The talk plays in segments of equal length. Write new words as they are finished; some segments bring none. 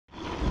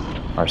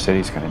Our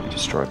city's going to be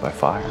destroyed by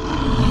fire.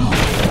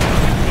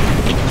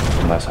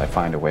 Unless I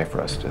find a way for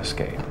us to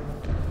escape.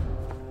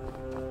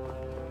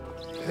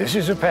 This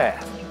is a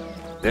path.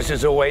 This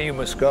is a way you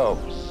must go.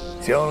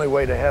 It's the only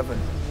way to heaven,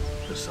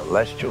 the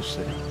celestial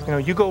city. You know,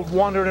 you go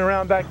wandering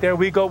around back there,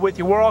 we go with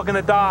you, we're all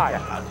gonna die.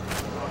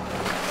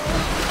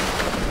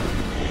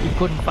 You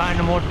couldn't find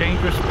a more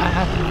dangerous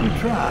path if you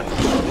tried.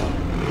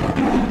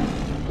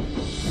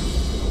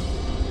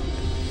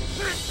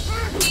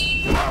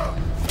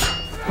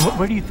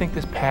 Where do you think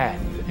this path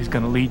is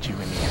gonna lead you in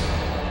the end?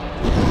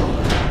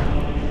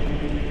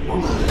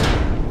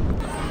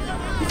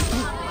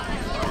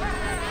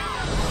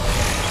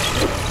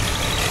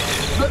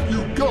 Let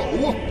you go?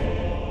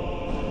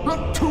 The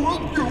two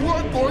of you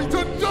are going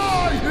to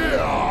die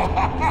here!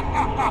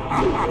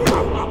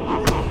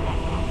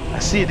 I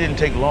see it didn't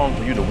take long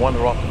for you to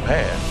wander off the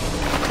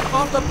path.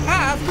 Off the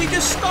path? We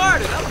just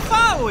started. I'm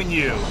following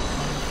you.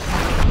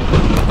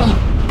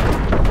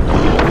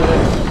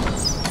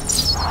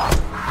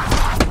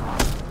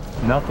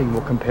 Nothing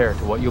will compare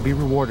to what you'll be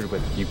rewarded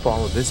with if you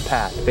follow this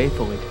path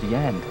faithfully to the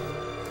end.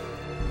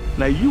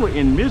 Now you are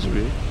in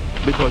misery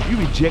because you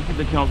rejected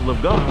the counsel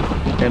of God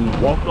and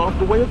walked off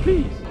the way of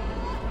peace.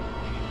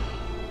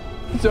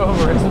 It's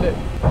over, isn't it?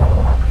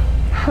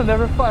 I'll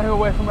never find a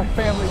way for my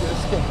family to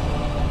escape.